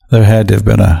There had to have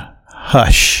been a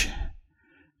hush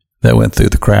that went through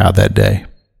the crowd that day.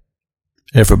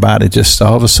 Everybody just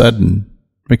all of a sudden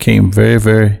became very,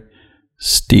 very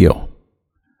still.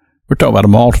 We're talking about a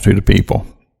multitude of people.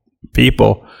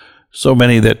 People, so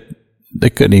many that they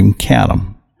couldn't even count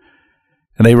them.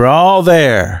 And they were all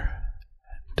there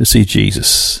to see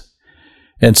Jesus.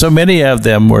 And so many of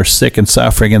them were sick and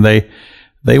suffering, and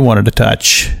they wanted to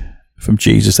touch from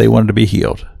Jesus. They wanted to be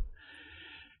healed.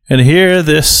 And here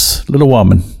this little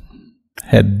woman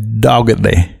had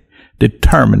doggedly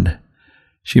determined.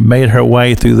 She made her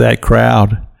way through that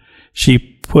crowd. She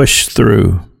pushed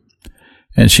through,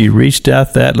 and she reached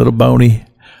out that little bony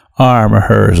arm of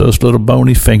hers, those little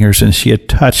bony fingers, and she had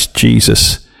touched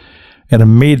Jesus. And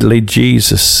immediately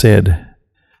Jesus said,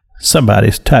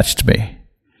 "Somebody's touched me."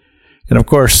 And of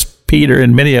course, Peter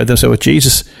and many of them said, "Well,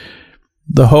 Jesus,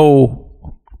 the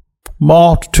whole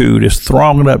multitude is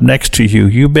thronging up next to you.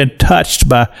 You've been touched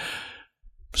by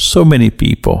so many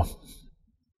people."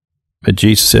 But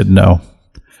Jesus said, "No.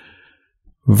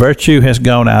 Virtue has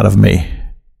gone out of me.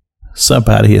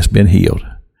 Somebody has been healed."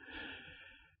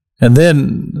 And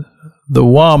then the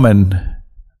woman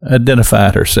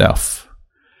identified herself.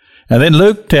 And then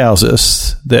Luke tells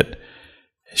us that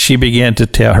she began to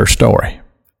tell her story.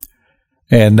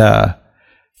 And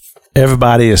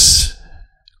everybody is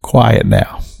quiet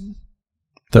now.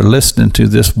 They're listening to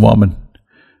this woman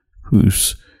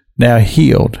who's now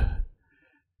healed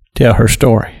tell her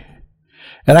story.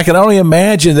 And I can only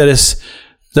imagine that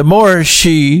the more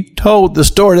she told the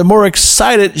story, the more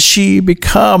excited she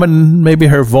became, and maybe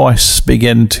her voice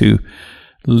began to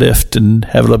lift and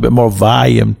have a little bit more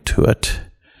volume to it.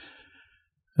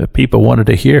 The people wanted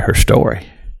to hear her story,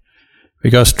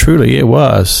 because truly it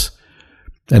was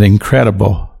an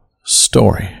incredible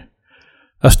story.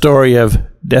 A story of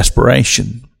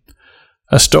desperation,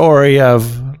 a story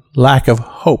of lack of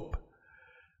hope,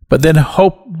 but then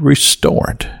hope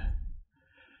restored.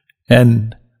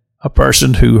 And a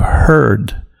person who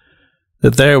heard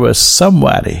that there was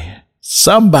somebody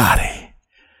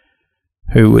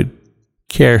who would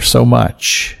care so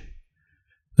much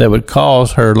that would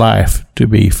cause her life to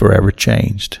be forever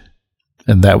changed.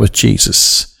 And that was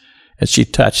Jesus. And she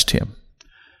touched him.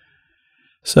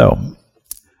 So,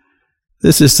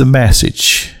 this is the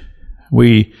message.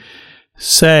 We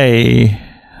say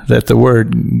that the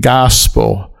word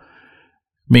gospel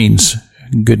means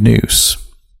good news.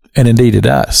 And indeed it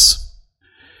does.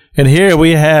 And here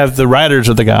we have the writers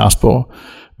of the gospel,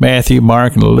 Matthew,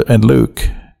 Mark, and Luke,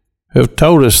 who have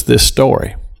told us this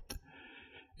story.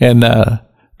 And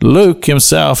Luke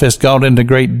himself has gone into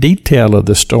great detail of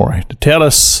the story to tell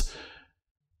us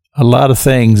a lot of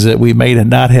things that we may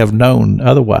not have known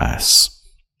otherwise.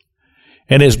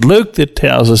 And it's Luke that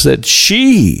tells us that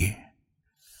she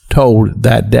told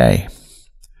that day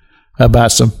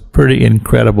about some pretty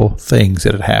incredible things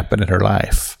that had happened in her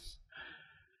life.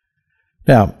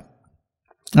 Now,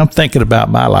 I'm thinking about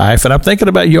my life, and I'm thinking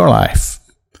about your life,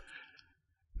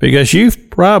 because you've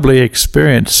probably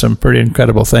experienced some pretty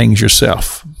incredible things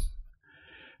yourself.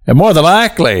 And more than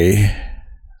likely,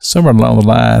 somewhere along the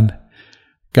line,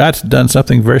 God's done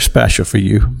something very special for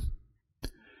you.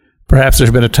 Perhaps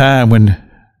there's been a time when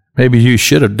maybe you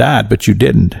should have died, but you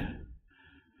didn't.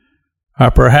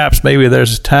 Or perhaps maybe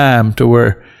there's a time to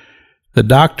where the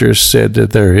doctors said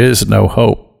that there is no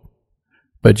hope,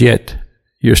 but yet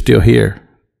you're still here.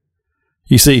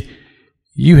 You see,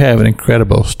 you have an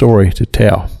incredible story to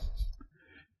tell.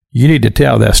 You need to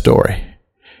tell that story.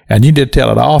 And you need to tell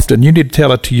it often. You need to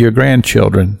tell it to your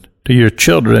grandchildren, to your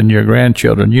children and your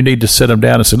grandchildren. You need to sit them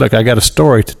down and say, "Look, I got a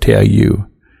story to tell you."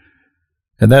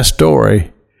 And that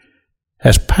story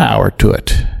has power to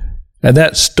it. And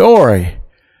that story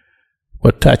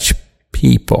will touch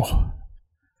people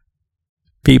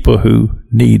who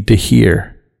need to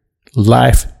hear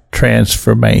life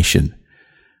transformation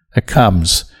that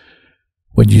comes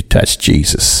when you touch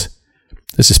Jesus.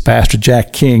 This is Pastor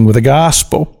Jack King with the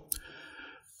gospel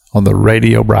on the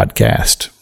radio broadcast.